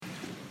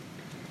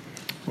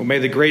Well, may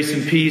the grace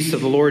and peace of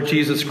the Lord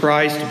Jesus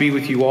Christ be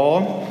with you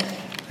all.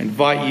 I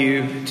invite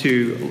you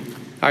to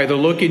either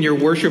look in your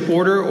worship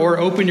order or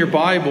open your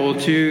Bible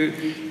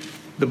to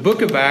the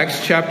book of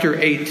Acts, chapter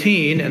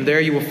 18, and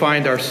there you will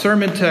find our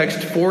sermon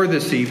text for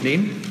this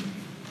evening.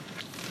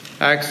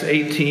 Acts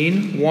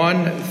 18,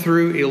 1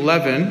 through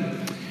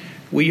 11.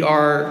 We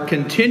are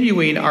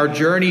continuing our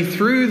journey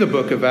through the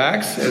book of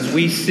Acts as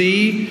we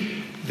see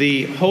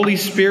the Holy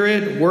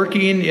Spirit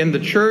working in the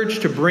church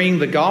to bring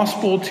the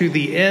gospel to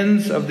the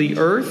ends of the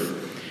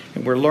earth.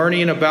 And we're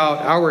learning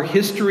about our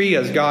history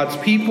as God's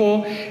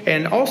people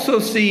and also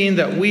seeing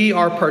that we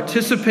are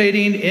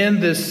participating in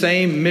this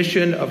same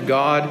mission of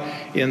God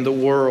in the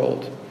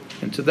world.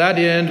 And to that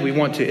end, we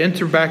want to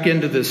enter back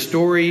into this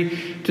story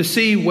to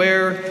see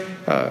where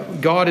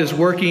God is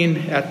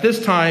working at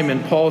this time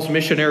in Paul's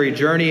missionary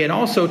journey, and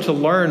also to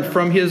learn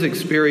from his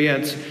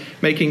experience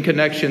making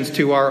connections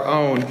to our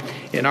own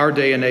in our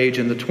day and age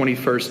in the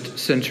 21st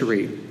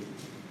century.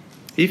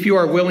 If you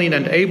are willing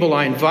and able,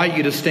 I invite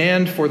you to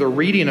stand for the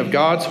reading of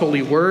God's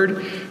holy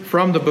word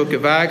from the book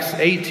of Acts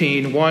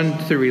 18, 1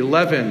 through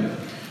 11.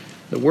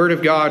 The word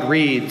of God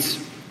reads,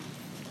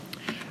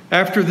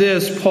 "After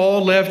this,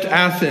 Paul left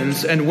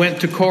Athens and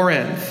went to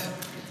Corinth.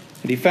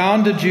 And he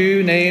found a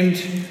Jew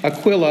named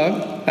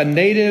Aquila, a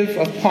native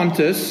of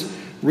Pontus,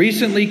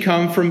 recently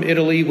come from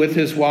Italy with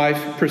his wife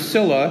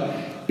Priscilla,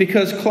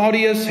 because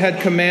Claudius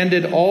had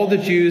commanded all the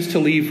Jews to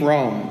leave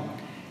Rome.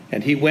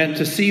 And he went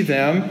to see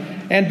them,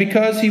 and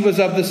because he was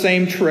of the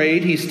same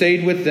trade, he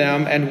stayed with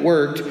them and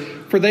worked,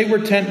 for they were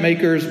tent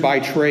makers by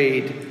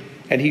trade.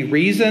 And he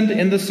reasoned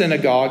in the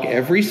synagogue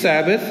every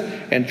Sabbath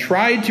and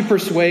tried to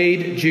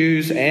persuade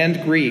Jews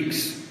and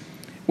Greeks.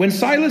 When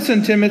Silas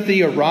and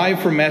Timothy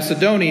arrived from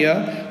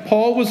Macedonia,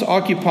 Paul was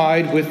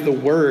occupied with the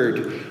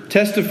word,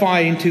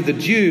 testifying to the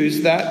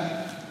Jews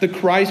that the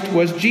Christ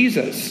was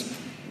Jesus.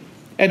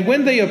 And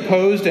when they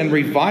opposed and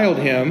reviled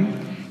him,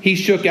 he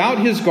shook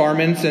out his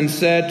garments and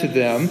said to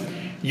them,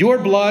 'Your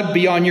blood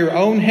be on your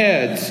own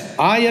heads.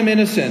 I am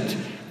innocent.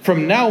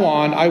 From now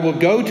on I will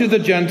go to the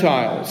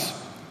Gentiles.'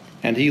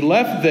 And he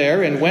left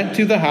there and went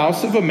to the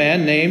house of a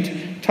man named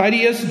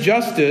Titius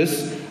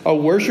Justus, a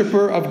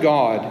worshiper of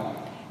God.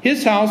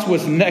 His house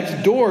was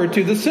next door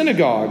to the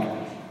synagogue.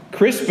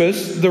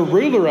 Crispus, the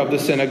ruler of the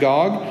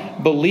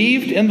synagogue,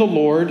 believed in the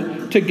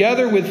Lord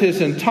together with his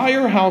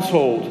entire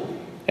household.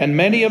 And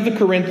many of the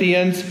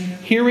Corinthians,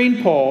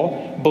 hearing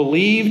Paul,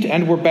 believed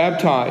and were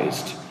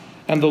baptized.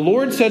 And the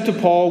Lord said to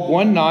Paul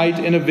one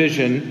night in a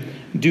vision,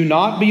 'Do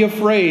not be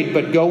afraid,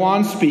 but go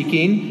on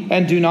speaking,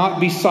 and do not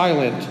be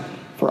silent.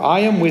 For I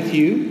am with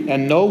you,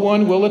 and no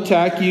one will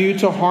attack you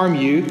to harm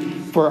you,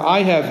 for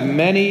I have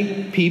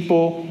many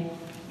people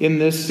in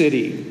this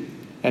city.'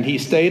 And he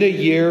stayed 1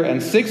 year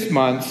and 6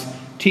 months,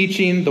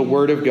 teaching the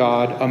word of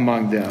God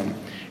among them."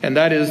 And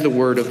that is the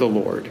word of the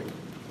Lord.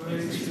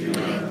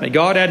 May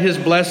God add his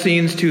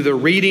blessings to the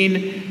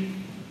reading,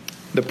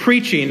 the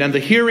preaching, and the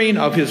hearing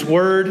of his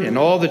word. And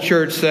all the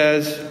church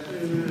says,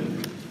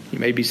 you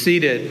may be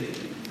seated.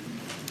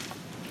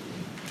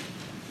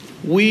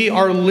 We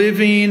are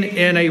living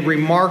in a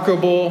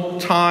remarkable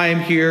time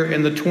here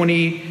in the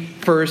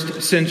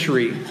 21st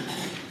century.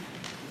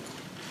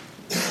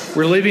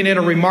 We're living in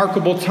a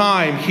remarkable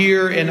time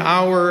here in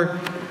our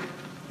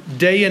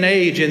day and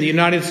age in the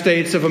United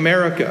States of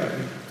America.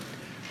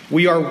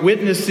 We are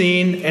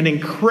witnessing an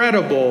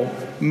incredible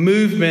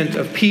movement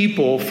of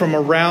people from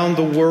around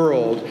the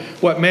world,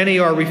 what many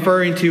are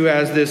referring to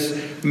as this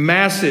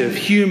massive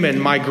human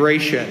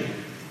migration.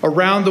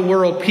 Around the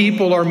world,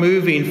 people are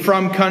moving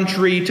from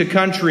country to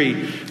country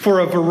for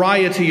a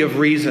variety of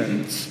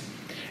reasons.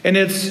 And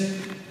it's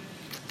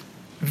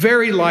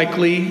very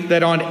likely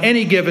that on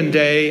any given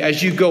day,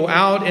 as you go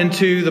out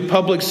into the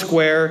public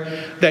square,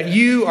 that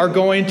you are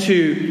going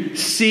to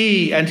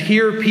see and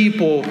hear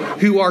people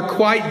who are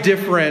quite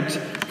different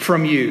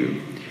from you.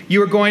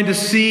 You are going to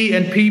see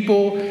and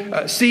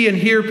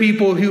hear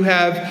people who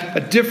have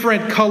a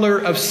different color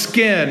of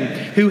skin,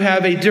 who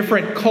have a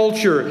different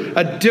culture,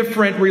 a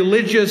different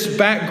religious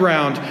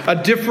background, a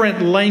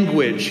different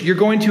language. You're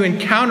going to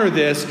encounter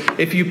this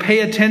if you pay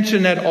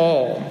attention at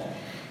all.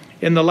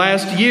 In the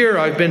last year,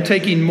 I've been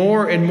taking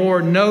more and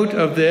more note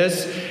of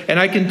this, and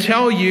I can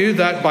tell you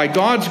that by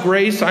God's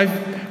grace,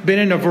 I've been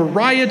in a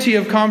variety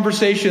of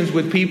conversations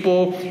with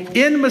people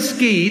in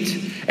Mesquite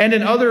and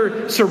in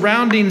other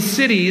surrounding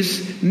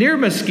cities near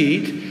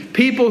Mesquite,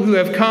 people who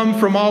have come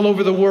from all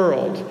over the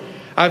world.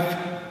 I've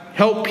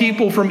helped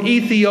people from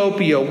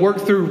Ethiopia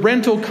work through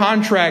rental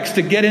contracts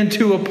to get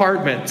into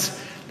apartments.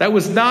 That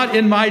was not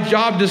in my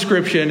job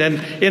description.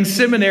 And in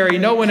seminary,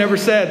 no one ever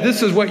said,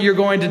 this is what you're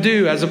going to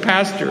do as a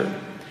pastor.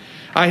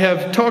 I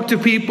have talked to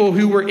people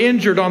who were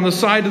injured on the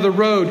side of the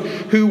road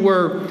who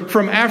were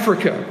from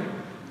Africa.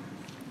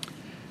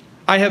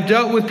 I have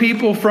dealt with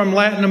people from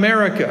Latin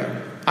America.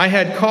 I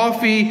had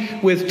coffee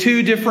with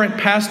 2 different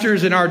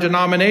pastors in our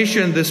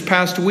denomination this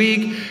past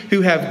week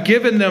who have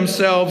given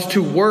themselves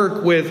to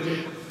work with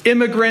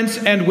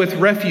immigrants and with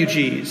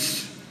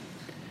refugees.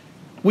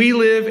 We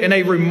live in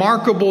a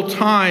remarkable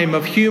time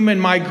of human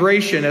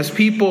migration as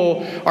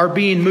people are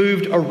being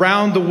moved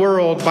around the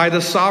world by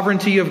the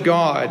sovereignty of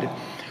God.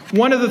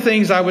 One of the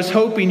things I was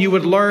hoping you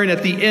would learn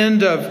at the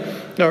end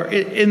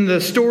in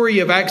the story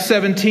of Acts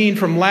 17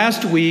 from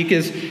last week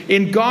is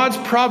in God's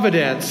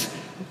providence,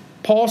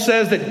 Paul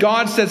says that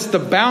God sets the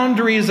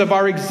boundaries of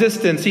our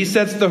existence. He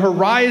sets the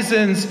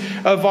horizons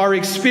of our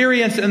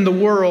experience in the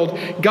world.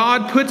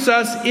 God puts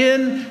us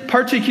in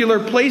particular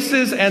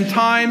places and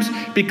times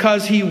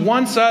because He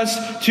wants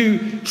us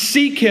to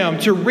seek Him,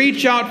 to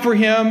reach out for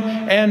Him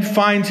and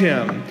find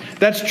Him.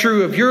 That's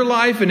true of your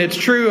life, and it's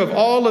true of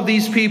all of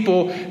these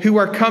people who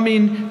are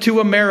coming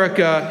to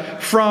America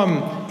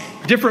from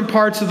different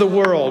parts of the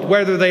world,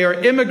 whether they are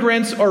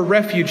immigrants or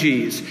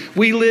refugees.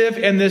 We live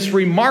in this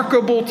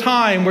remarkable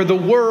time where the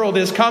world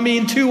is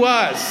coming to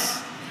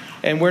us,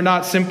 and we're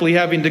not simply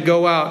having to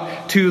go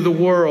out to the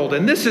world.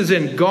 And this is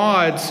in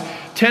God's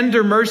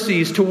tender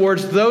mercies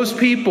towards those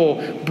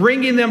people,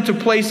 bringing them to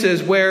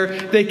places where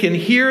they can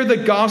hear the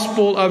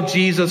gospel of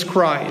Jesus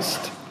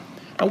Christ.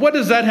 And what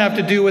does that have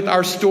to do with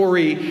our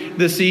story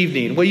this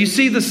evening? Well, you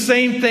see the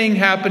same thing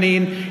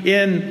happening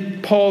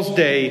in Paul's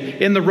day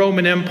in the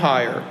Roman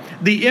Empire.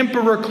 The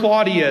Emperor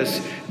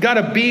Claudius got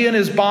a bee in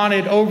his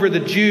bonnet over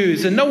the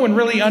Jews, and no one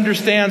really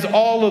understands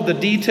all of the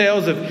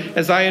details of,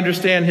 as I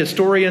understand,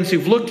 historians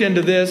who've looked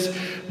into this.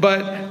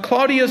 But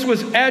Claudius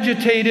was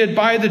agitated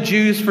by the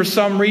Jews for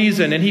some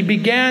reason, and he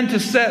began to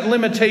set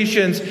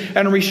limitations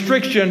and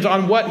restrictions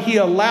on what he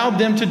allowed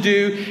them to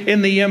do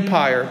in the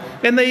empire.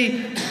 And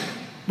they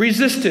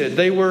resisted.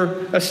 They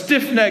were a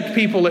stiff-necked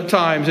people at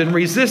times and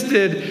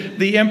resisted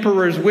the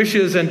emperor's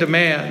wishes and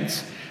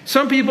demands.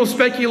 Some people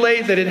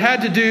speculate that it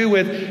had to do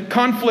with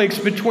conflicts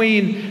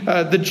between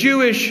the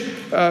Jewish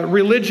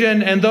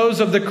religion and those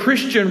of the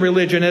Christian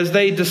religion as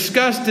they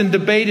discussed and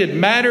debated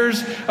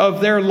matters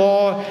of their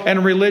law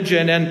and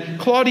religion. And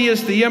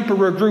Claudius, the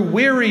emperor, grew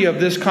weary of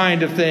this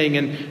kind of thing.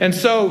 And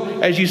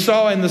so, as you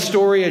saw in the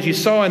story, as you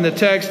saw in the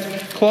text,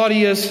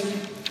 Claudius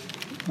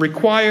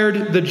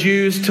required the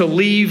Jews to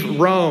leave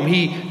Rome.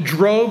 He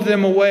drove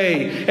them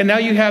away. And now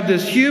you have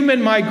this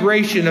human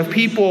migration of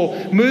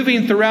people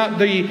moving throughout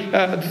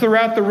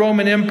the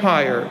Roman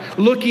Empire,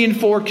 looking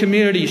for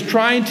communities,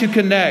 trying to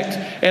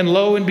connect. And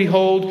lo and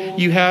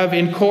behold, you have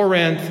in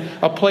Corinth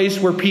a place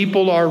where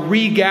people are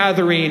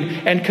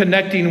regathering and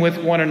connecting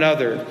with one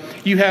another.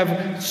 You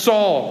have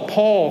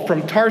Paul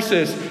from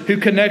Tarsus, who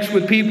connects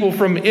with people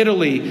from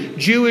Italy,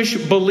 Jewish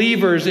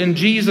believers in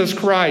Jesus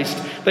Christ.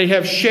 They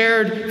have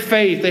shared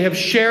faith. They have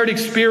shared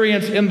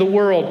experience in the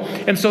world.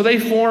 And so they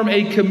form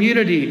a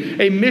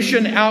community, a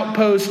mission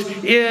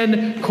outpost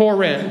in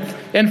Corinth.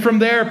 And from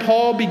there,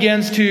 Paul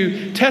begins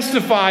to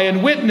testify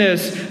and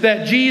witness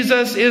that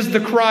Jesus is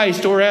the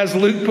Christ, or as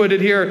Luke put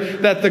it here,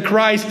 that the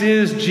Christ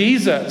is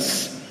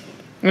Jesus.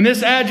 And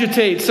this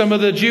agitates some of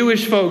the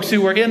Jewish folks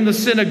who are in the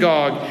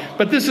synagogue.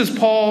 But this is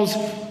Paul's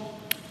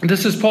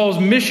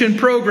mission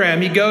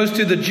program. He goes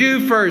to the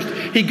Jew first.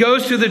 He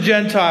goes to the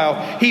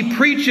Gentile. He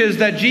preaches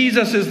that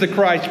Jesus is the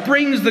Christ,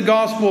 brings the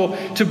gospel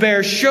to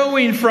bear,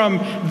 showing from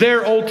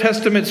their Old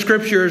Testament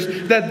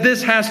scriptures that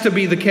this has to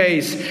be the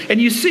case.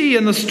 And you see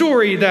in the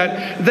story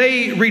that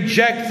they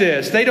reject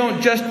this. They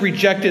don't just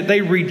reject it.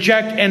 They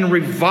reject and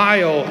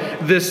revile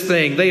this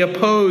thing. They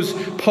oppose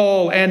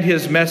Paul and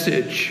his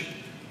message.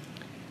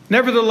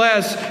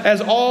 Nevertheless,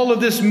 as all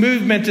of this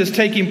movement is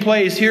taking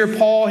place, here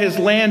Paul has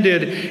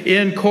landed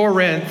in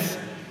Corinth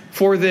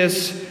for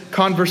this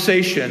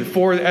conversation.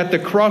 For at the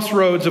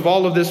crossroads of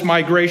all of this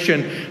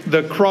migration,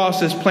 the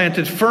cross is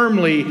planted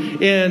firmly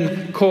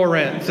in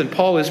Corinth. And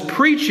Paul is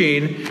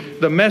preaching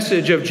the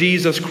message of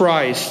Jesus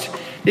Christ.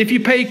 If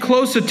you pay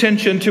close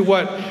attention to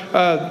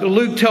what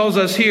Luke tells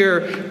us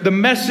here, the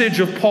message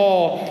of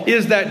Paul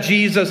is that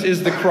Jesus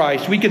is the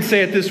Christ. We could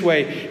say it this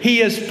way.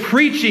 He is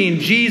preaching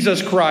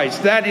Jesus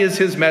Christ. That is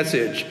his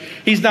message.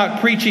 He's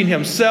not preaching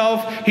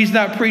himself. He's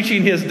not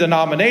preaching his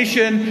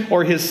denomination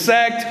or his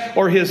sect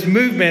or his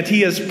movement.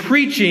 He is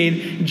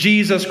preaching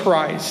Jesus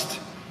Christ.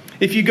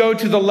 If you go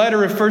to the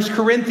letter of 1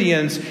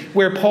 Corinthians,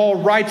 where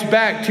Paul writes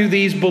back to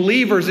these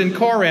believers in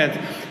Corinth,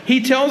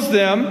 he tells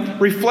them,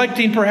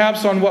 reflecting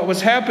perhaps on what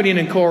was happening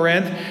in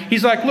Corinth,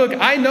 he's like, look,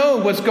 I know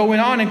what's going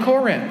on in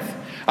Corinth.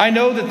 I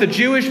know that the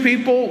Jewish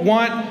people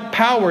want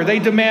power. They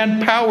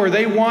demand power.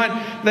 They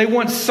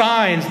want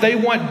signs. They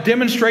want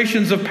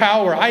demonstrations of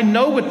power. I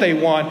know what they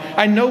want.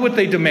 I know what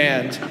they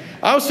demand.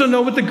 I also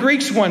know what the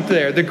Greeks want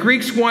there. The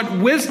Greeks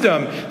want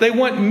wisdom. They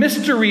want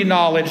mystery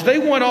knowledge. They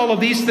want all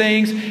of these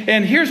things.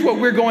 And here's what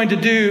we're going to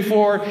do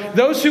for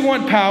those who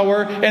want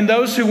power and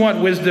those who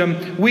want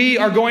wisdom. We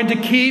are going to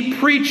keep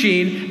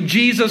preaching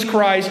Jesus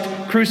Christ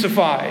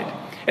crucified.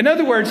 In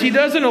other words, he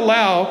doesn't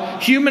allow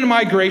human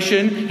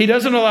migration. He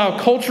doesn't allow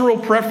cultural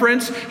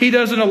preference. He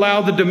doesn't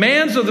allow the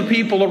demands of the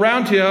people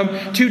around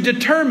him to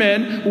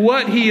determine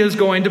what he is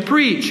going to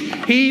preach.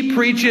 He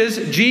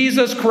preaches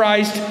Jesus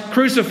Christ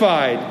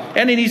crucified.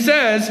 And then he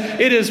says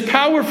it is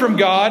power from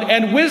God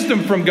and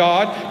wisdom from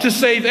God to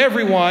save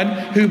everyone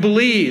who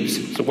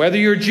believes. So whether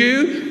you're a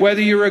Jew,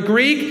 whether you're a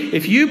Greek,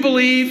 if you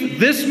believe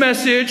this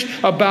message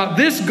about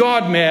this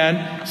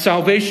God-man,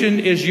 salvation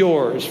is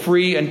yours,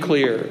 free and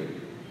clear.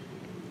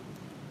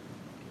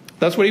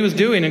 That's what he was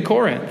doing in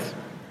Corinth.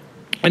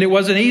 And it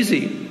wasn't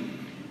easy.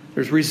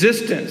 There's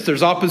resistance,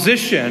 there's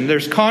opposition,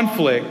 there's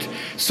conflict.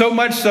 So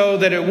much so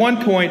that at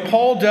one point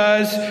Paul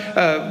does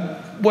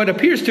what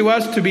appears to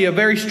us to be a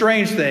very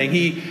strange thing.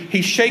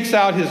 He shakes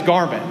out his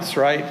garments,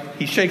 right?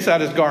 He shakes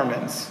out his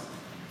garments.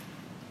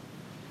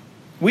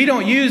 We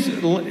don't use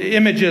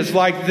images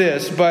like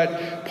this,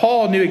 but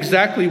Paul knew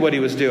exactly what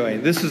he was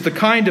doing. This is the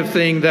kind of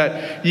thing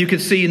that you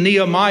could see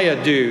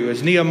Nehemiah do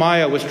as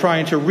Nehemiah was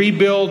trying to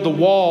rebuild the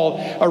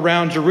wall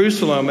around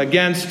Jerusalem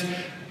against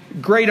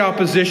great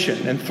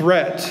opposition and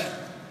threat.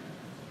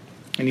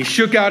 And he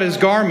shook out his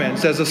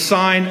garments as a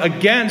sign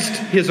against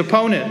his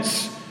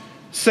opponents,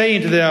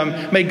 saying to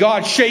them, "May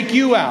God shake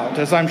you out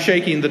as I'm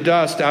shaking the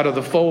dust out of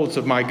the folds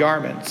of my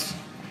garments."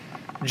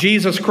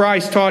 Jesus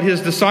Christ taught his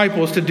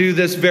disciples to do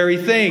this very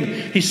thing.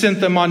 He sent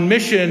them on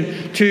mission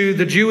to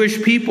the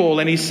Jewish people,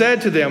 and he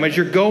said to them, as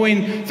you're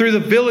going through the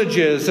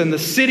villages and the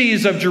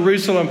cities of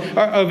Jerusalem,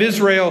 of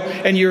Israel,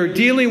 and you're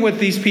dealing with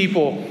these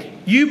people,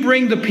 you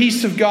bring the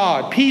peace of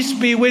God. Peace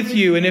be with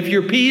you. And if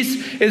your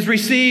peace is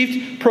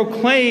received,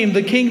 proclaim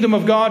the kingdom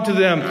of God to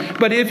them.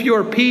 But if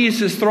your peace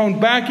is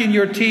thrown back in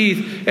your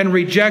teeth and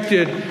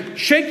rejected,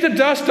 shake the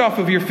dust off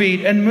of your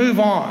feet and move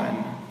on.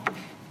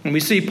 And we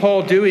see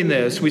Paul doing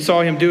this. We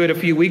saw him do it a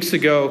few weeks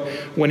ago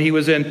when he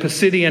was in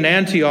Pisidian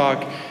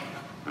Antioch,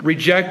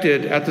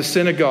 rejected at the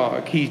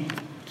synagogue. He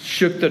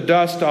shook the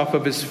dust off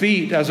of his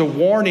feet as a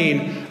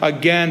warning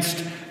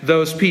against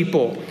those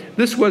people.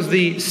 This was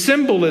the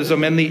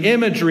symbolism and the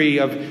imagery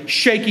of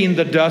shaking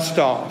the dust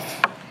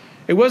off.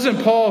 It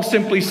wasn't Paul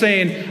simply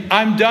saying,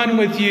 "I'm done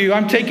with you,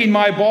 I'm taking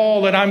my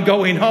ball and I'm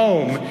going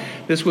home."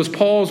 This was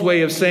Paul's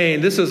way of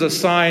saying, this is a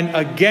sign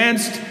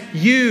against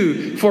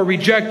you for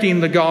rejecting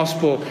the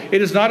gospel.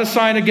 It is not a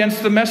sign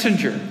against the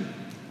messenger.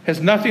 It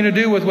has nothing to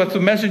do with what the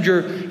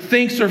messenger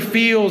thinks or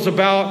feels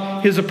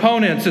about his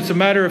opponents. It's a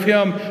matter of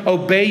him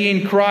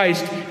obeying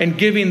Christ and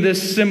giving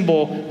this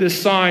symbol,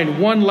 this sign,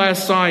 one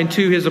last sign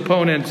to his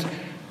opponents.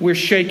 We're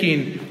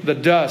shaking the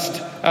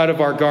dust out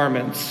of our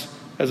garments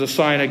as a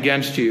sign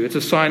against you. It's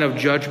a sign of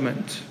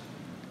judgment.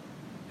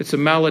 It's a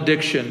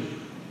malediction,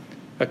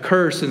 a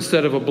curse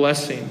instead of a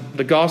blessing.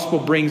 The gospel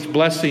brings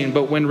blessing,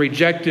 but when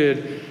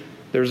rejected,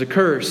 there's a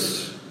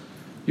curse.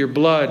 Your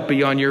blood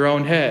be on your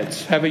own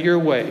heads. Have it your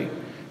way.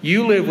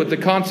 You live with the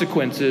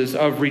consequences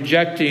of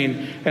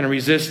rejecting and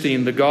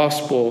resisting the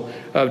gospel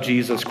of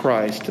Jesus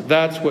Christ.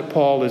 That's what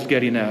Paul is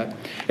getting at.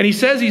 And he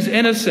says he's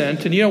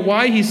innocent. And you know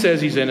why he says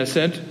he's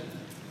innocent?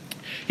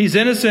 He's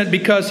innocent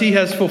because he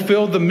has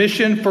fulfilled the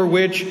mission for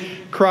which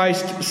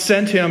Christ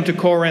sent him to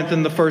Corinth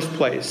in the first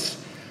place.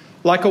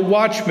 Like a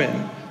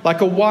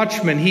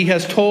watchman, he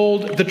has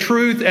told the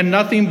truth and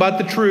nothing but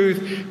the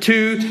truth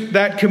to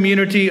that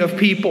community of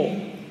people.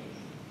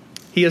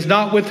 He has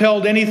not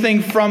withheld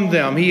anything from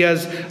them. He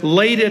has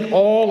laid it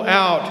all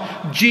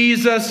out.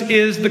 Jesus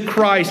is the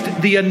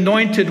Christ, the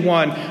anointed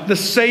one, the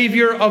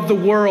Savior of the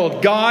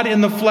world, God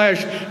in the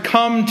flesh,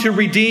 come to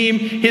redeem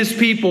his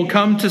people,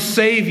 come to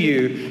save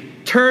you.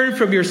 Turn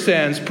from your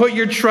sins, put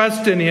your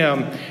trust in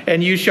him,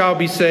 and you shall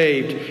be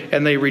saved.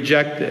 And they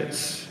reject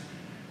this.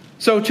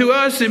 So to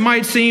us, it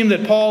might seem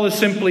that Paul is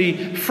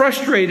simply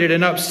frustrated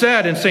and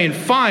upset and saying,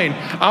 fine,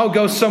 I'll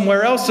go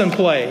somewhere else and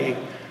play.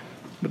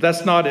 But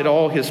that's not at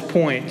all his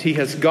point. He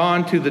has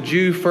gone to the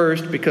Jew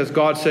first because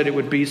God said it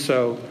would be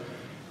so.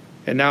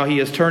 And now he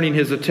is turning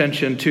his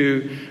attention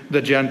to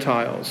the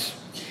Gentiles.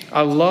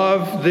 I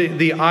love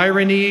the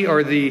irony,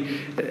 or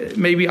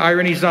maybe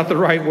irony is not the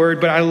right word,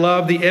 but I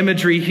love the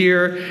imagery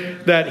here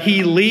that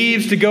he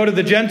leaves to go to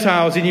the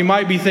Gentiles. And you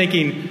might be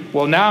thinking,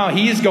 well, now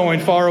he's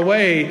going far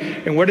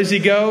away. And where does he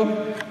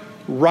go?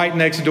 Right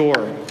next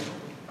door.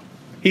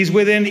 He's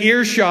within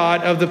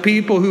earshot of the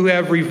people who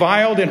have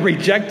reviled and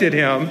rejected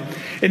him.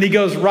 And he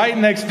goes right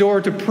next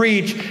door to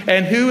preach.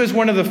 And who is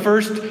one of the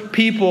first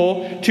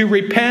people to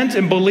repent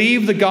and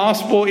believe the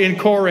gospel in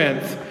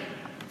Corinth?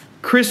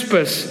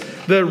 Crispus,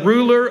 the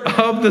ruler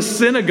of the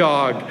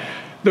synagogue.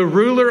 The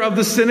ruler of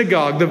the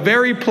synagogue, the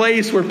very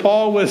place where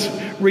Paul was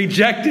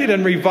rejected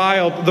and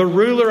reviled, the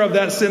ruler of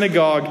that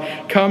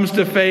synagogue comes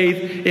to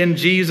faith in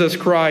Jesus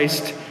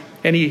Christ.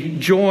 And he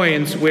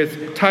joins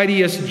with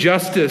Titius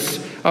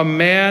Justus, a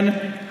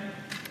man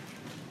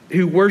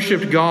who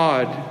worshiped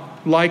God,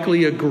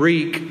 likely a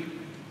Greek,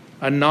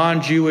 a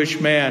non-Jewish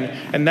man.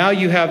 And now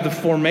you have the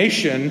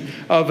formation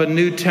of a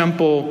new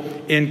temple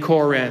in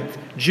Corinth.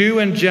 Jew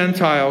and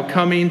Gentile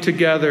coming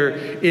together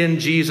in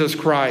Jesus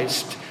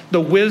Christ.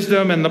 the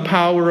wisdom and the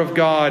power of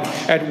God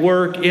at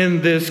work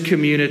in this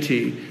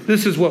community.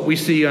 This is what we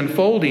see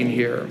unfolding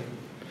here.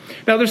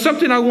 Now, there's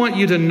something I want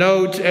you to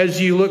note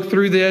as you look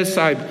through this.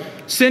 I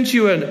sent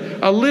you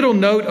a little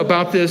note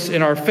about this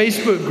in our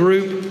Facebook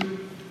group,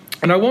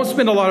 and I won't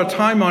spend a lot of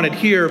time on it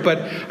here, but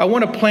I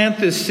want to plant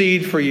this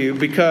seed for you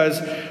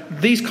because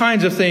these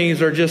kinds of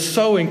things are just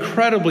so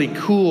incredibly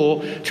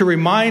cool to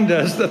remind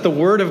us that the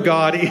Word of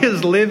God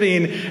is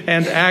living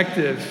and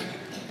active.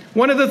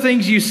 One of the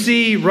things you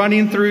see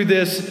running through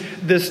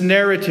this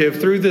narrative,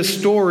 through this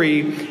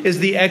story, is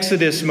the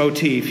Exodus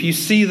motif. You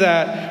see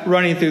that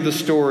running through the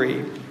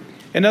story.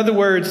 In other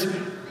words,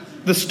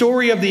 the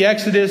story of the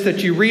Exodus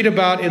that you read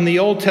about in the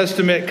Old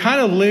Testament kind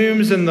of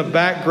looms in the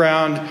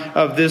background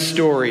of this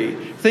story.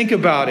 Think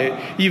about it.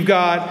 You've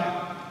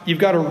got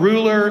a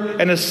ruler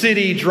and a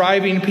city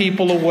driving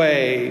people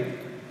away.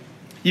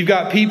 You've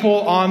got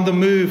people on the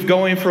move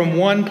going from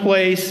one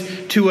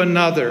place to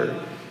another.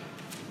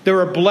 There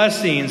are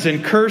blessings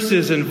and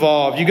curses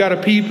involved. You've got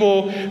a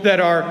people that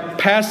are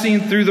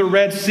passing through the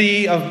Red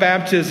Sea of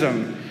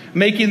baptism,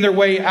 making their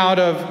way out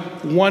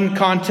of one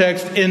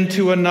context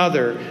into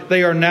another.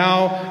 They are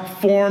now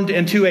formed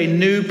into a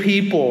new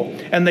people,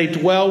 and they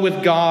dwell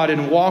with God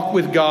and walk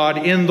with God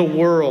in the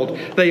world.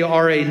 They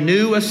are a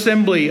new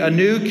assembly, a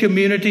new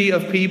community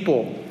of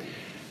people.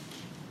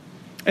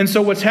 And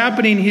so what's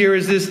happening here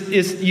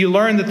is you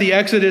learn that the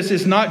Exodus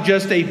is not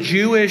just a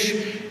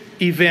Jewish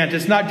event.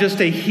 It's not just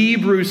a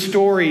Hebrew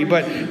story,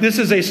 but this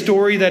is a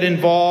story that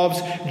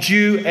involves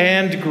Jew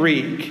and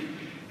Greek.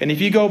 And if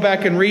you go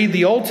back and read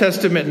the Old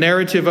Testament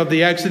narrative of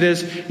the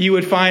Exodus, you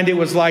would find it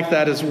was like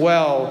that as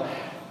well.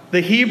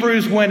 The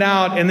Hebrews went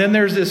out, and then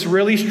there's this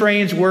really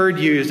strange word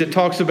used. It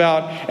talks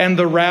about, and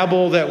the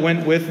rabble that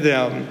went with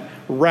them.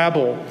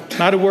 Rabble.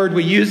 Not a word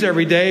we use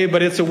every day,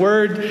 but it's a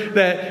word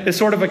that is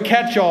sort of a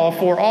catch-all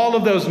for all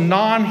of those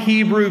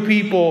non-Hebrew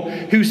people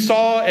who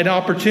saw an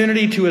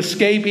opportunity to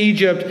escape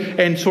Egypt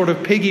and sort of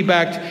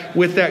piggybacked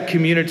with that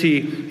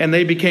community, and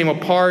they became a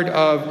part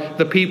of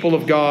the people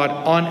of God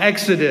on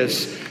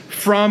Exodus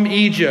from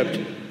Egypt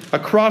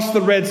across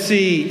the Red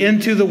Sea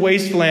into the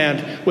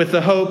wasteland with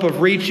the hope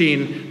of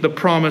reaching the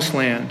promised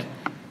land.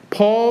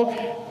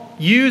 Paul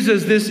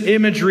uses this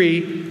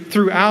imagery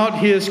throughout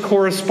his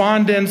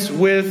correspondence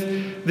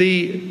with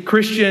the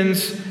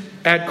Christians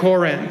at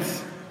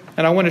Corinth.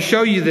 And I want to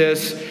show you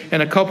this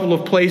in a couple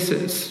of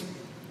places.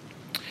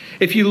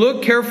 If you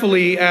look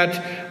carefully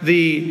at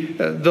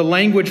the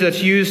language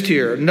that's used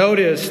here,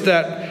 notice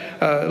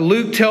that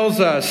Luke tells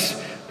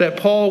us that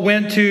Paul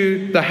went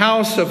to the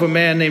house of a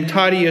man named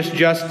Titius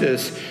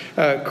Justus.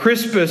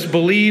 Crispus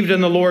believed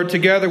in the Lord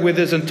together with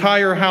his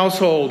entire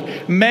household.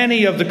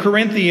 Many of the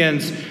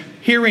Corinthians,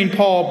 hearing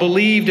Paul,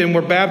 believed and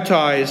were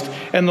baptized.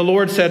 And the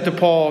Lord said to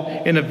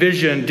Paul in a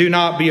vision, "Do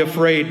not be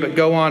afraid, but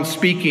go on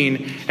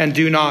speaking and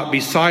do not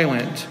be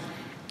silent."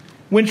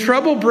 When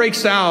trouble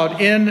breaks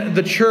out in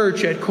the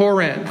church at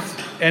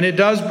Corinth, and it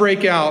does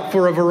break out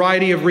for a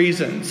variety of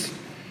reasons.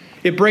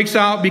 It breaks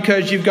out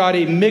because you've got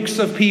a mix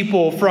of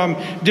people from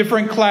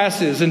different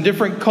classes and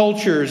different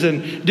cultures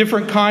and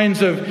different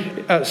kinds of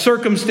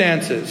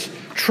circumstances.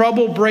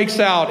 Trouble breaks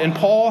out, and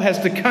Paul has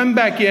to come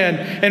back in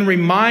and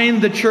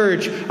remind the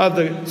church of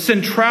the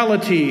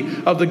centrality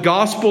of the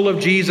gospel of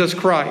Jesus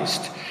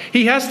Christ.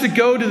 He has to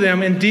go to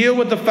them and deal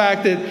with the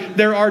fact that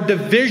there are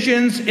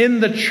divisions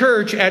in the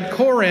church at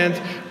Corinth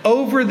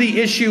over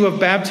the issue of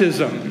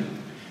baptism.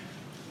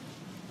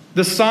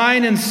 The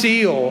sign and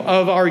seal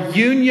of our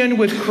union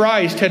with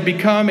Christ had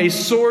become a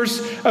source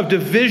of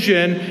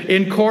division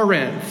in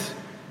Corinth.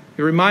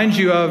 It reminds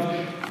you of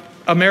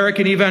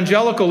American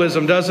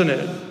evangelicalism, doesn't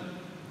it?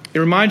 It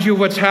reminds you of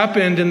what's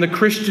happened in the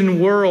Christian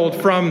world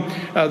from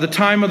the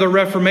time of the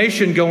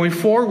Reformation going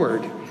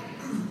forward.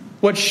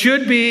 What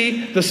should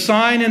be the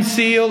sign and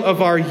seal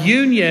of our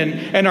union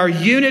and our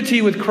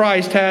unity with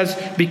Christ has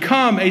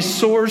become a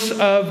source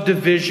of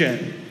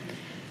division.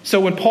 So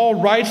when Paul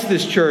writes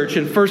this church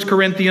in 1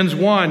 Corinthians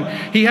 1,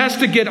 he has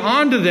to get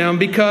onto them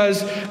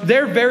because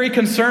they're very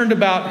concerned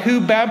about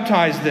who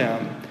baptized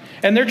them.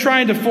 And they're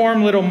trying to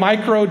form little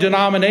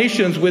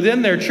micro-denominations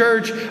within their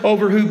church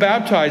over who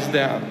baptized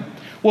them.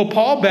 Well,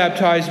 Paul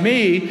baptized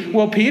me.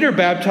 Well, Peter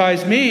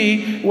baptized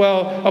me.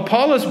 Well,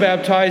 Apollos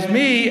baptized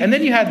me. And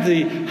then you had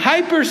the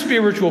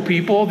hyper-spiritual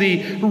people,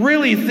 the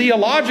really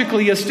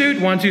theologically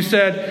astute ones who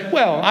said,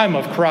 well, I'm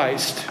of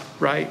Christ,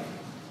 right?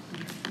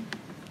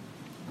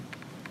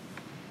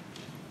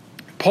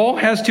 Paul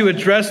has to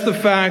address the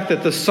fact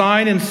that the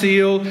sign and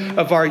seal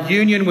of our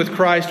union with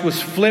Christ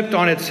was flipped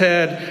on its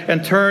head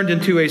and turned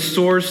into a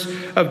source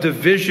of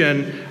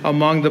division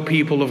among the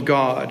people of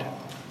God.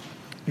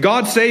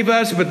 God save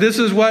us, but this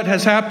is what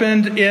has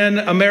happened in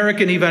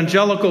American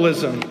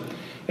evangelicalism.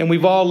 And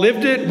we've all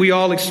lived it, we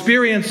all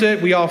experience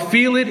it, we all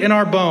feel it in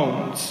our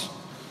bones.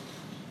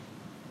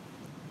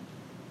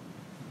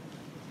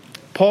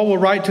 Paul will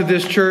write to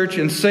this church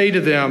and say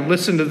to them,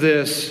 listen to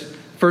this,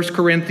 1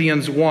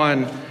 Corinthians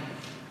 1,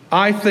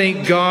 I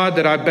thank God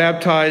that I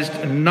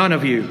baptized none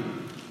of you.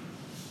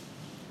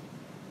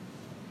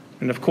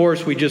 And of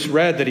course, we just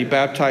read that he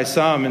baptized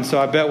some. And so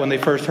I bet when they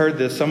first heard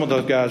this, some of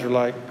those guys were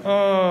like,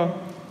 Paul?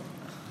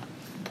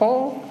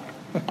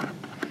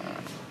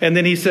 And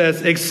then he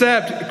says,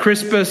 except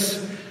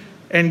Crispus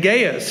and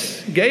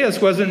Gaius. Gaius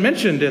wasn't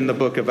mentioned in the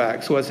book of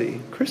Acts, was he?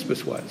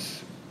 Crispus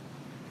was.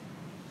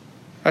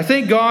 I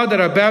thank God that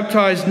I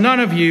baptized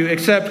none of you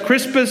except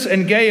Crispus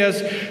and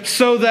Gaius,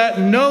 so that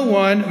no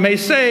one may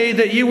say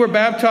that you were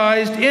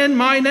baptized in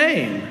my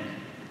name.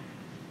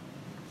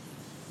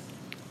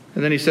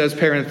 And then he says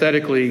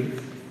parenthetically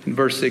in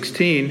verse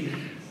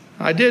 16,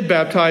 I did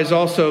baptize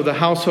also the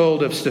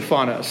household of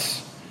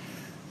Stephanas.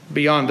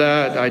 Beyond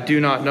that, I do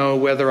not know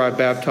whether I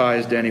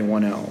baptized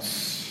anyone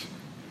else.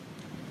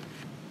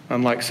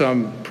 Unlike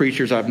some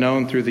preachers I've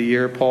known through the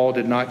year, Paul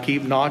did not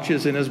keep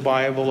notches in his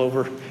Bible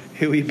over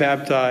who he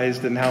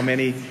baptized and how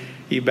many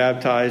he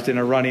baptized in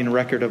a running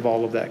record of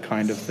all of that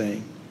kind of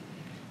thing.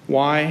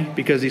 Why?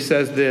 Because he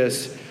says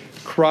this,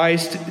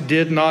 Christ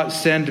did not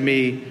send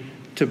me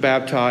to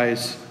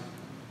baptize,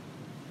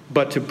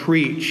 but to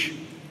preach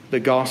the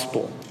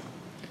gospel,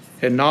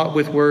 and not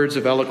with words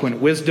of eloquent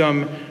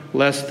wisdom,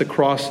 lest the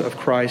cross of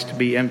Christ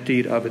be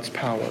emptied of its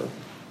power.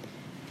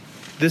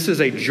 This is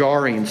a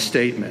jarring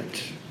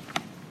statement.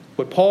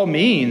 What Paul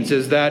means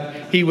is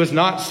that he was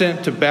not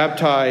sent to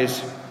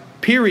baptize,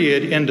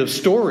 period, end of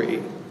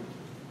story.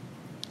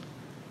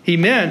 He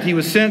meant he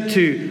was sent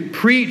to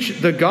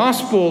preach the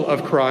gospel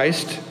of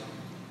Christ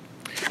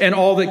and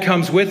all that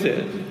comes with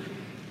it.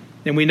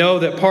 And we know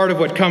that part of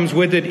what comes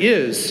with it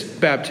is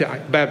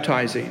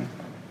baptizing.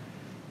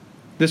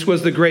 This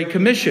was the Great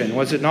Commission,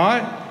 was it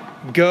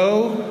not?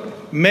 Go,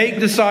 make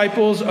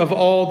disciples of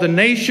all the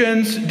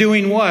nations,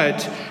 doing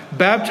what?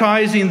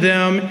 Baptizing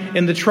them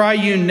in the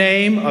triune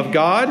name of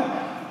God,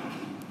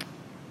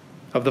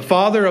 of the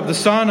Father, of the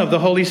Son, of the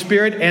Holy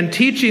Spirit, and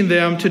teaching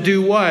them to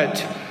do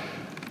what?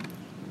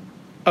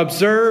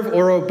 Observe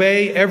or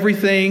obey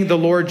everything the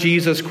Lord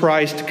Jesus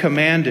Christ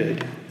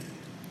commanded.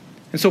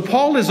 And so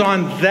Paul is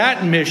on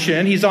that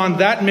mission. He's on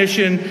that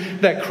mission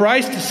that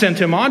Christ sent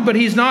him on, but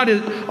he's not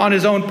on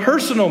his own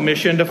personal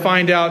mission to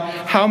find out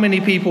how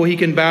many people he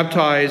can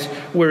baptize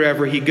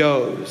wherever he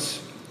goes.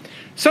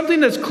 Something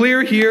that's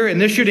clear here, and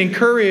this should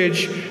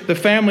encourage the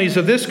families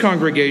of this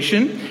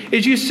congregation,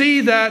 is you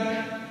see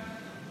that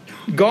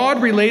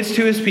God relates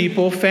to his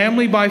people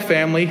family by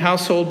family,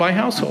 household by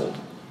household.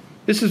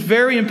 This is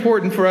very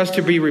important for us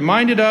to be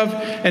reminded of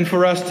and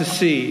for us to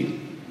see.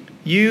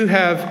 You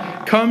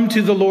have come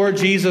to the Lord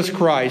Jesus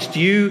Christ.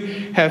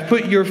 You have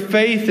put your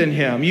faith in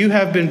him. You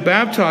have been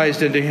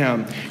baptized into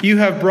him. You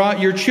have brought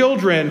your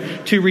children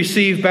to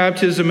receive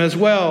baptism as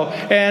well.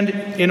 And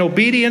in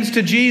obedience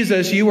to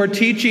Jesus, you are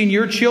teaching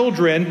your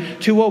children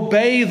to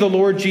obey the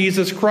Lord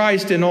Jesus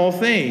Christ in all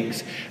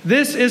things.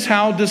 This is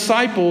how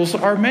disciples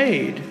are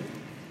made.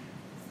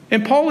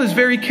 And Paul is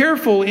very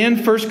careful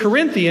in 1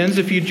 Corinthians.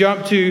 If you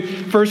jump to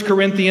 1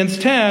 Corinthians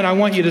 10, I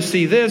want you to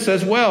see this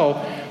as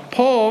well.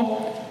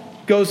 Paul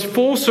goes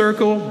full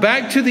circle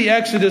back to the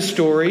Exodus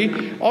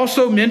story,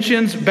 also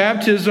mentions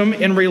baptism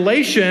in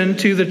relation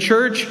to the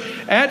church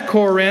at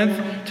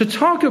Corinth to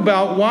talk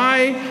about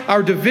why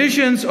our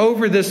divisions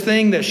over this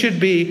thing that should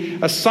be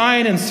a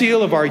sign and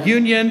seal of our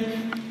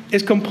union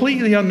is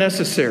completely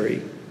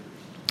unnecessary.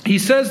 He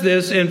says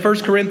this in 1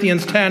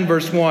 Corinthians 10,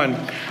 verse 1.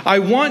 I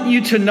want you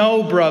to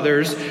know,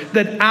 brothers,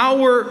 that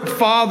our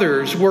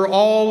fathers were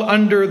all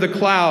under the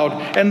cloud,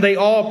 and they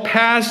all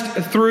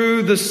passed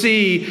through the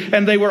sea,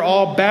 and they were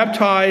all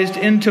baptized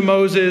into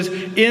Moses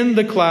in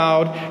the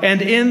cloud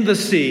and in the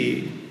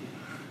sea.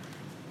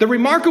 The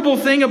remarkable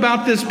thing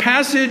about this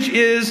passage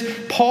is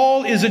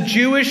Paul is a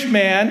Jewish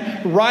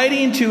man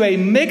writing to a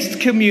mixed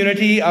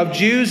community of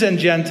Jews and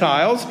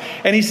Gentiles,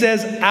 and he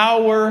says,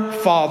 our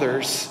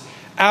fathers.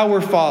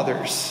 Our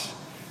fathers.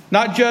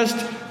 Not just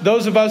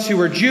those of us who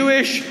are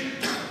Jewish,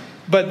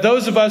 but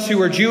those of us who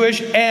are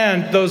Jewish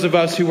and those of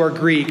us who are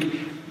Greek.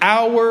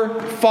 Our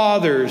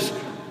fathers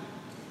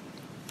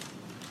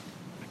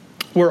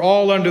were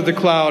all under the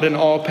cloud and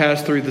all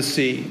passed through the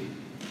sea.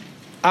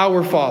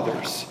 Our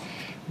fathers.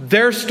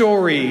 Their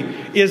story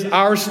is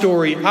our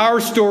story.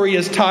 Our story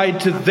is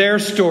tied to their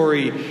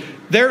story.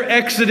 Their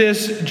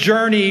Exodus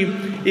journey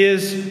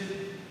is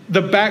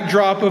the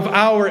backdrop of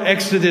our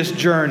Exodus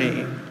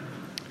journey.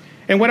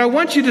 And what I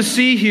want you to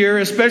see here,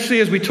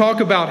 especially as we talk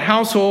about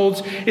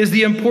households, is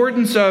the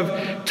importance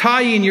of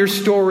tying your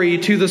story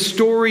to the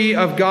story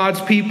of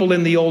God's people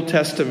in the Old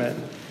Testament.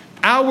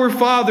 Our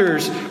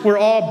fathers were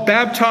all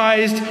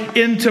baptized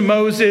into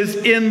Moses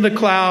in the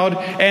cloud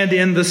and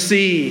in the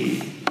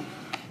sea.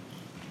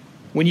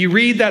 When you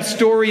read that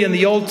story in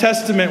the Old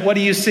Testament, what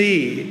do you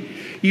see?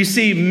 You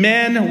see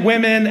men,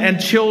 women, and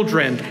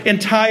children,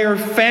 entire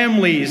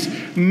families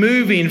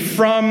moving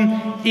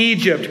from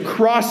Egypt,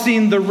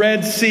 crossing the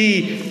Red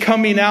Sea,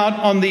 coming out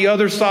on the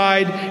other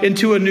side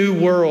into a new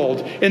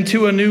world,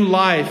 into a new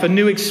life, a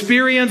new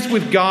experience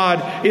with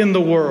God in the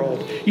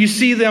world. You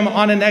see them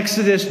on an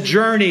Exodus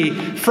journey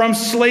from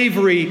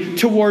slavery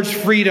towards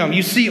freedom.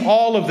 You see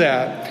all of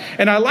that.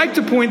 And I like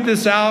to point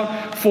this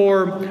out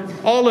for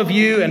all of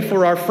you and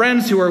for our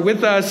friends who are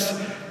with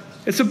us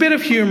It's a bit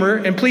of humor,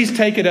 and please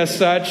take it as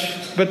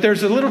such, but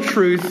there's a little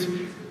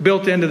truth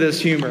built into this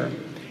humor.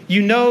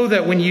 You know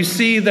that when you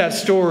see that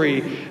story,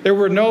 there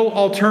were no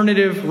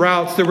alternative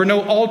routes. There were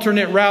no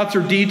alternate routes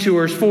or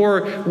detours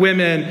for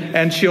women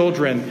and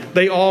children.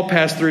 They all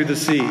passed through the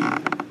sea.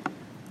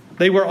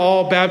 They were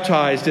all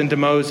baptized into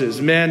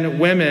Moses, men,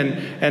 women,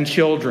 and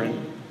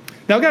children.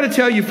 Now, I've got to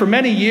tell you, for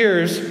many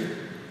years,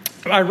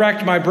 I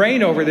racked my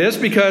brain over this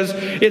because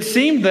it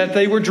seemed that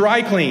they were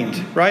dry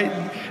cleaned,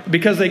 right?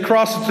 Because they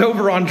crossed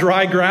over on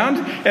dry ground,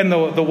 and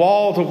the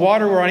walls of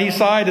water were on each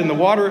side, and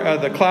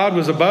the cloud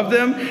was above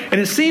them. And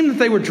it seemed that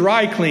they were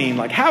dry clean.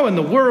 Like, how in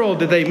the world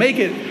did they make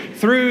it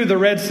through the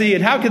Red Sea?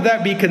 And how could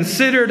that be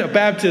considered a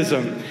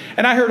baptism?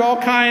 And I heard all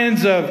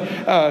kinds of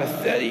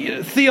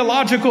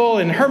theological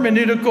and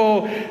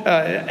hermeneutical,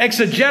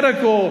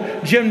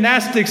 exegetical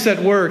gymnastics at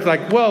work.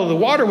 Like, well, the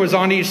water was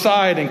on each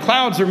side, and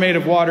clouds are made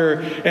of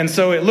water, and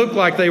so it looked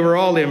like they were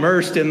all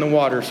immersed in the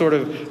water, sort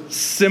of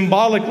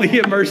symbolically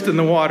immersed in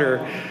the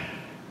water.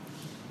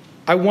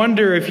 I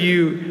wonder if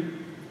you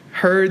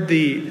heard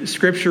the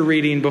scripture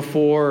reading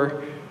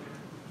before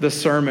the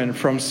sermon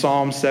from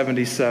Psalm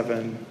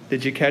 77.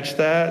 Did you catch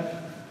that?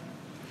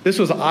 This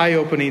was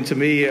eye-opening to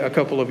me a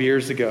couple of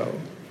years ago,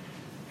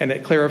 and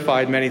it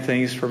clarified many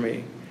things for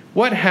me.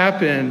 What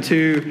happened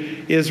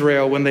to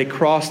Israel when they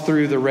crossed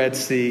through the Red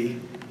Sea?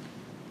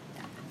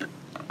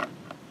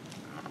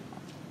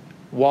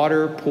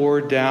 Water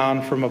poured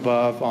down from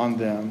above on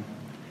them.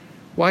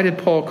 Why did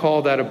Paul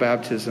call that a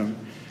baptism?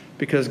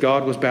 Because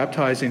God was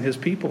baptizing his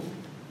people.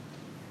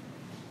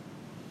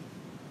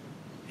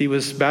 He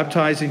was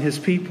baptizing his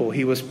people.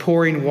 He was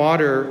pouring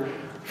water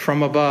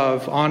from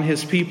above on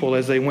his people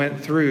as they went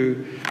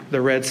through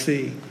the Red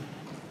Sea.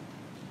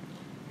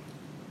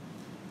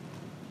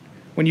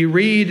 When you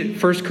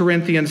read 1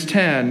 Corinthians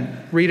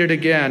 10, read it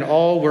again.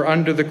 All were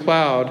under the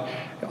cloud,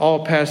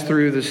 all passed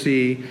through the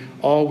sea,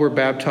 all were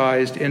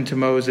baptized into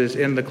Moses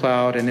in the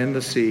cloud and in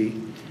the sea.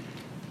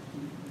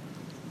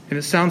 And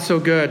it sounds so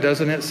good,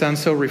 doesn't it? It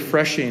sounds so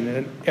refreshing.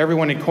 And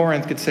everyone in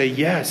Corinth could say,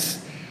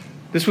 yes,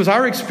 this was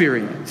our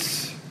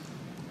experience.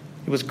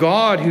 It was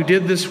God who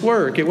did this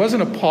work. It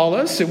wasn't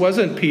Apollos. It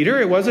wasn't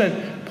Peter. It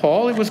wasn't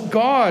Paul. It was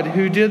God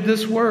who did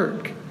this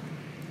work.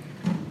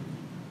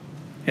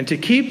 And to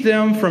keep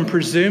them from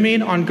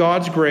presuming on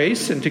God's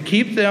grace and to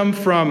keep them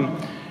from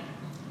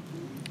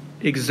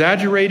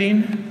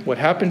exaggerating what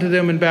happened to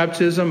them in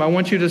baptism, I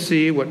want you to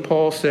see what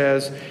Paul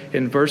says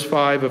in verse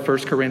 5 of 1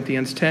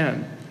 Corinthians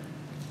 10.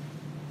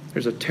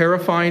 There's a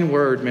terrifying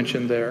word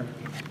mentioned there.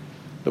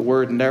 The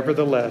word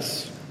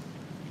nevertheless.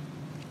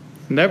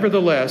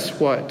 Nevertheless,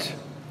 what?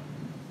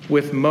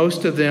 With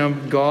most of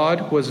them,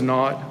 God was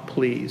not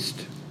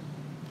pleased.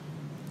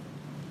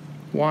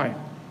 Why?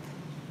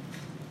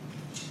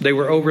 They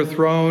were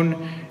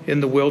overthrown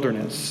in the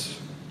wilderness.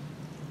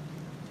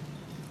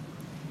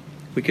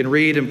 We can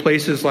read in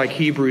places like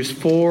Hebrews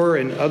 4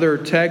 and other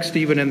texts,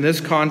 even in this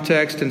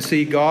context, and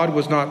see God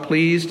was not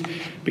pleased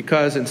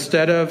because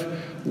instead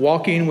of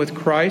walking with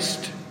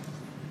Christ,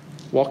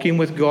 walking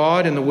with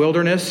God in the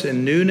wilderness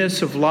in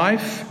newness of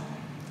life,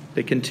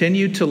 they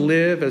continued to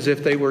live as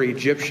if they were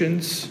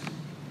Egyptians.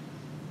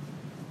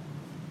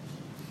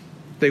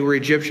 They were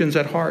Egyptians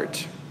at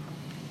heart.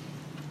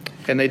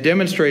 And they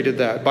demonstrated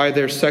that by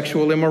their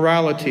sexual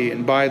immorality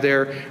and by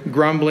their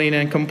grumbling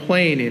and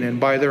complaining and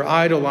by their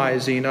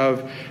idolizing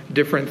of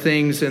different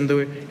things in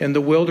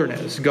the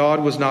wilderness.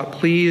 God was not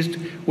pleased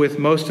with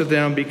most of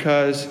them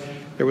because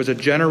there was a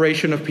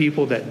generation of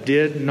people that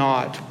did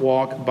not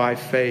walk by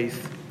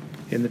faith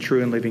in the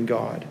true and living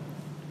God.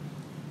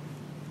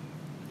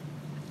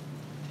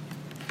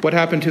 What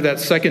happened to that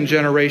second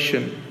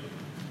generation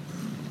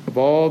of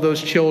all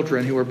those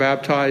children who were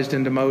baptized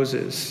into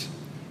Moses?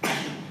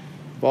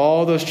 Of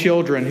all those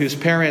children whose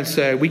parents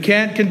said, we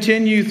can't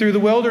continue through the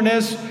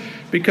wilderness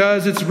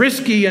because it's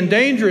risky and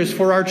dangerous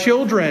for our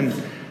children.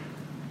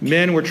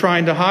 Men were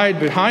trying to hide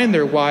behind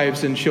their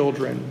wives and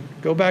children.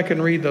 Go back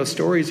and read those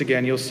stories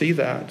again. You'll see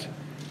that.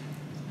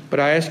 But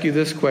I ask you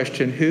this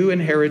question. Who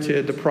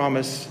inherited the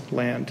promised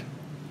land?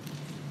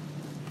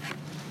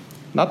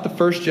 Not the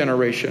first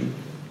generation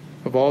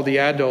of all the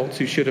adults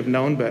who should have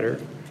known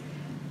better,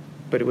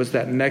 but it was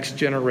that next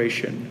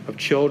generation of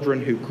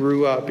children who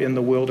grew up in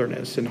the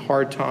wilderness in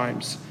hard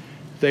times.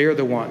 They are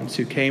the ones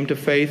who came to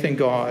faith in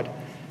God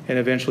and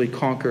eventually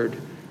conquered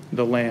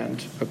the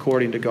land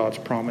according to God's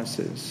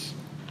promises.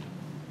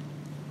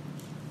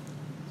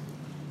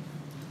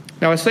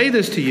 Now, I say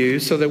this to you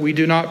so that we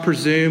do not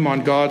presume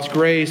on God's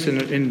grace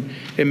and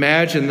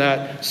imagine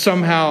that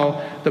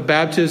somehow the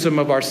baptism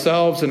of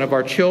ourselves and of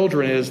our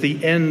children is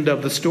the end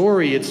of the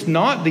story. It's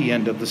not the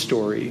end of the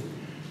story.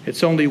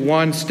 It's only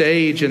one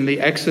stage in the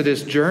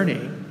Exodus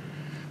journey.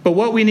 But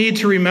what we need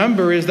to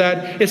remember is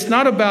that it's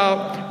not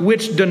about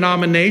which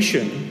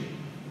denomination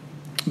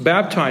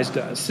baptized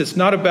us. It's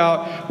not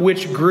about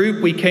which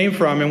group we came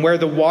from and where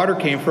the water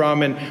came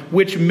from and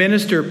which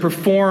minister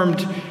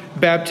performed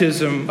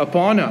baptism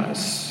upon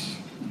us.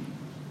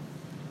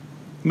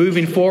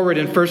 Moving forward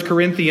in 1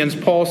 Corinthians,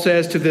 Paul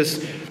says to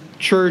this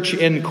church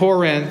in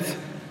Corinth,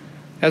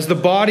 As the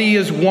body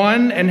is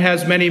one and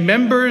has many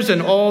members,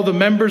 and all the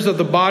members of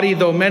the body,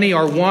 though many,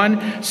 are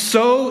one,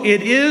 so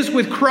it is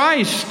with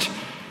Christ.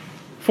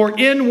 For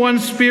in one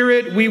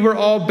Spirit we were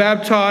all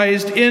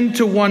baptized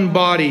into one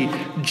body,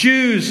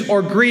 Jews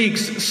or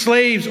Greeks,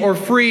 slaves or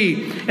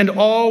free, and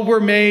all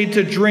were made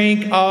to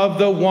drink of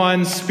the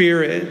one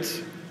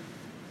Spirit.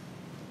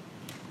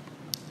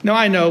 Now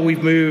I know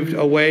we've moved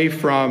away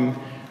from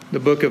the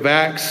book of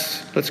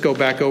Acts. Let's go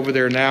back over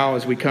there now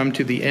as we come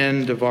to the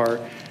end of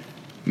our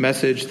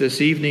message this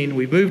evening.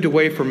 We've moved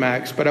away from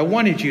Acts, but I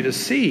wanted you to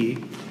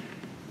see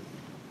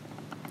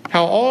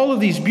how all of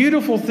these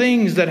beautiful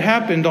things that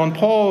happened on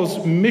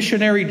Paul's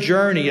missionary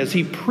journey as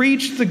he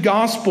preached the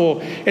gospel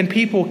and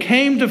people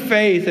came to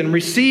faith and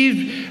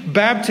received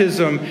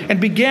baptism and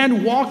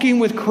began walking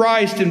with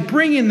Christ and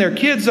bringing their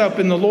kids up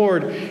in the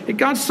Lord, it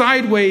got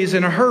sideways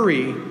in a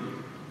hurry.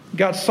 It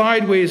got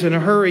sideways in a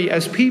hurry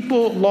as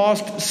people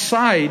lost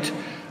sight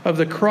of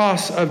the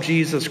cross of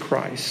Jesus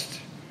Christ,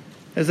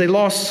 as they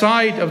lost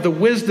sight of the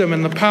wisdom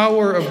and the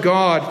power of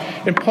God.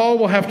 And Paul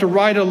will have to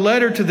write a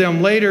letter to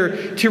them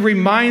later to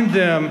remind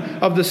them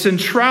of the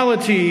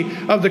centrality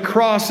of the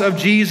cross of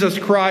Jesus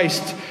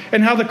Christ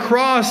and how the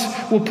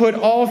cross will put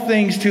all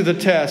things to the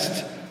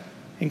test,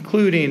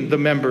 including the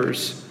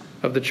members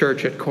of the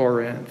church at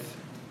Corinth.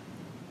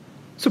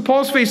 So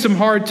Paul's faced some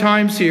hard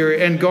times here,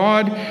 and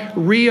God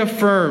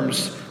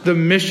reaffirms the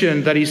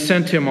mission that he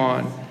sent him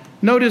on.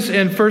 Notice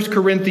in 1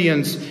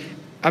 Corinthians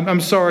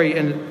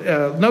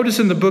notice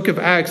in the book of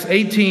Acts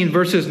 18,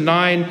 verses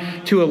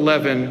 9 to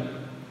 11.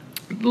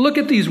 Look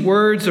at these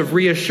words of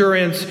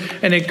reassurance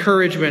and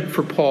encouragement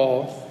for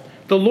Paul.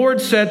 The Lord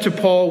said to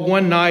Paul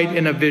one night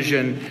in a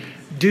vision,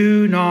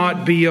 "Do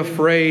not be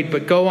afraid,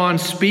 but go on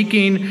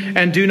speaking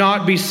and do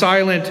not be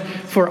silent,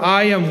 for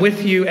I am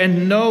with you,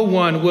 and no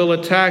one will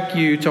attack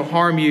you to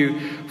harm you,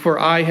 for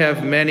I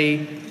have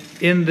many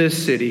in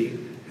this city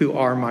who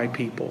are my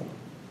people."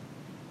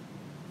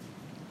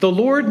 The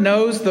Lord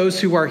knows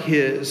those who are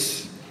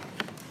his.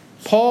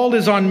 Paul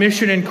is on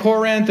mission in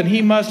Corinth, and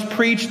he must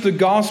preach the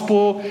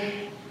gospel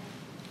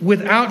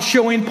without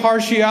showing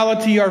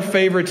partiality or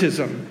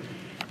favoritism.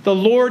 The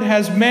Lord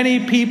has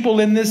many people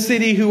in this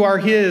city who are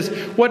his.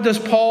 What does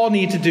Paul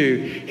need to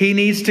do? He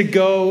needs to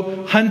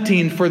go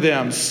hunting for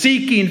them,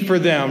 seeking for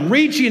them,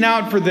 reaching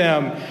out for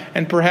them,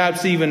 and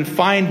perhaps even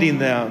finding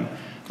them.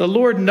 The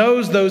Lord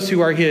knows those who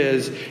are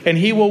his, and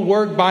he will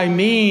work by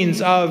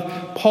means of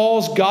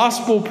Paul's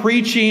gospel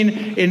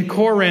preaching in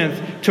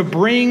Corinth to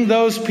bring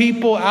those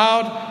people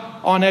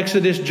out on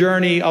Exodus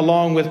journey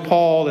along with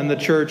Paul and the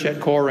church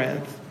at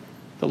Corinth.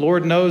 The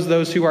Lord knows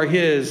those who are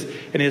his,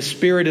 and his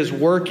Spirit is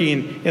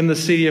working in the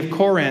city of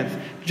Corinth,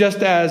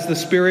 just as the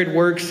Spirit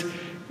works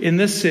in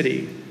this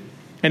city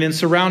and in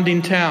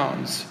surrounding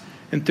towns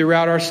and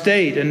throughout our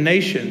state and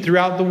nation,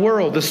 throughout the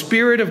world. The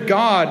Spirit of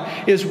God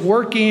is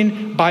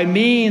working by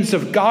means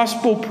of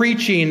gospel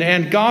preaching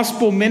and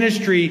gospel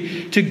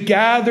ministry to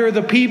gather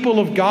the people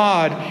of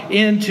God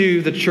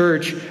into the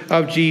church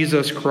of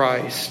Jesus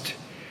Christ.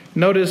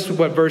 Notice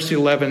what verse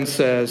 11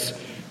 says.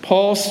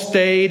 Paul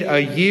stayed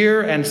 1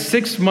 year and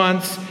 6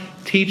 months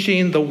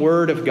teaching the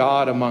word of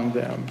God among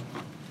them.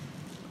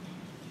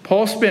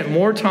 Paul spent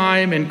more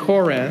time in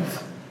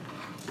Corinth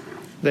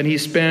than he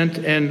spent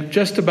in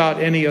just about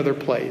any other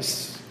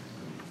place.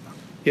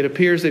 It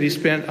appears that he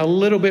spent a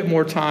little bit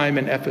more time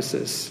in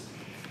Ephesus.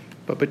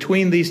 But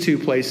between these two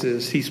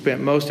places, he spent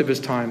most of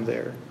his time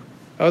there.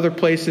 Other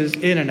places,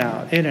 in and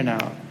out, in and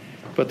out.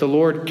 But the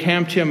Lord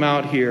camped him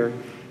out here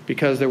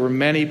because there were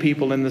many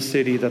people in the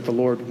city that the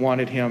Lord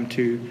wanted him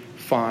to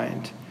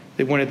find.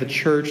 They wanted the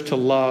church to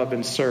love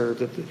and serve.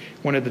 They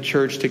wanted the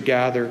church to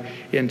gather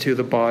into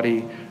the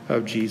body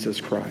of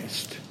Jesus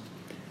Christ.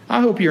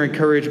 I hope you're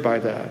encouraged by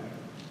that.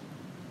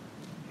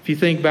 If you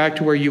think back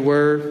to where you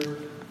were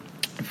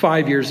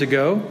 5 years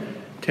ago,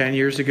 10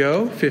 years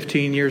ago,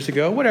 15 years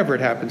ago, whatever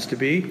it happens to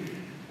be,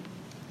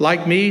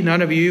 like me,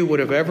 none of you would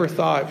have ever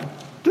thought,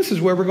 this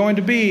is where we're going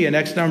to be in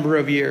X number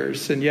of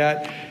years. And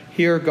yet,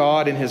 here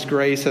God in his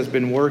grace has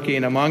been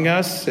working among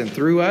us and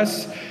through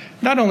us,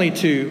 not only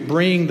to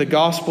bring the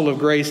gospel of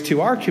grace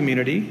to our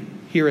community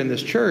here in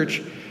this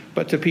church,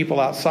 but to people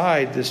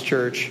outside this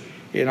church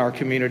in our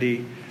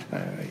community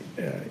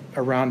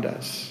around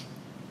us.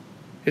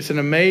 It's an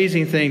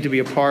amazing thing to be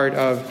a part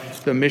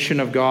of the mission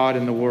of God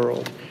in the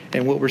world.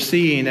 And what we're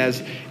seeing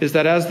is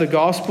that as the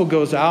gospel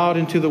goes out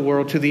into the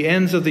world, to the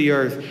ends of the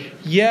earth,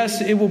 yes,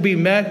 it will be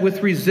met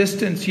with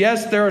resistance.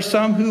 Yes, there are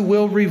some who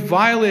will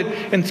revile it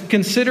and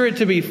consider it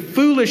to be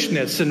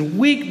foolishness and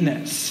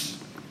weakness.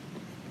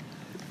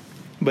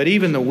 But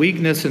even the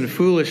weakness and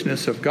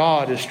foolishness of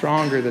God is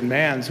stronger than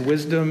man's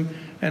wisdom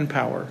and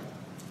power.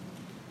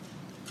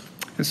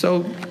 And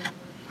so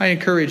I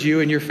encourage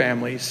you and your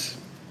families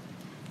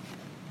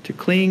to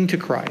cling to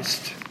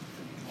Christ.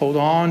 Hold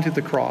on to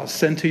the cross.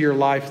 Center your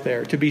life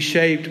there to be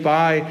shaped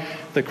by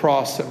the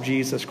cross of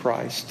Jesus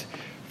Christ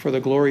for the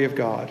glory of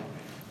God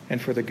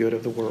and for the good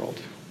of the world.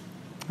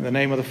 In the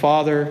name of the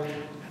Father,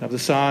 and of the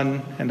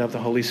Son, and of the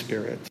Holy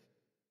Spirit.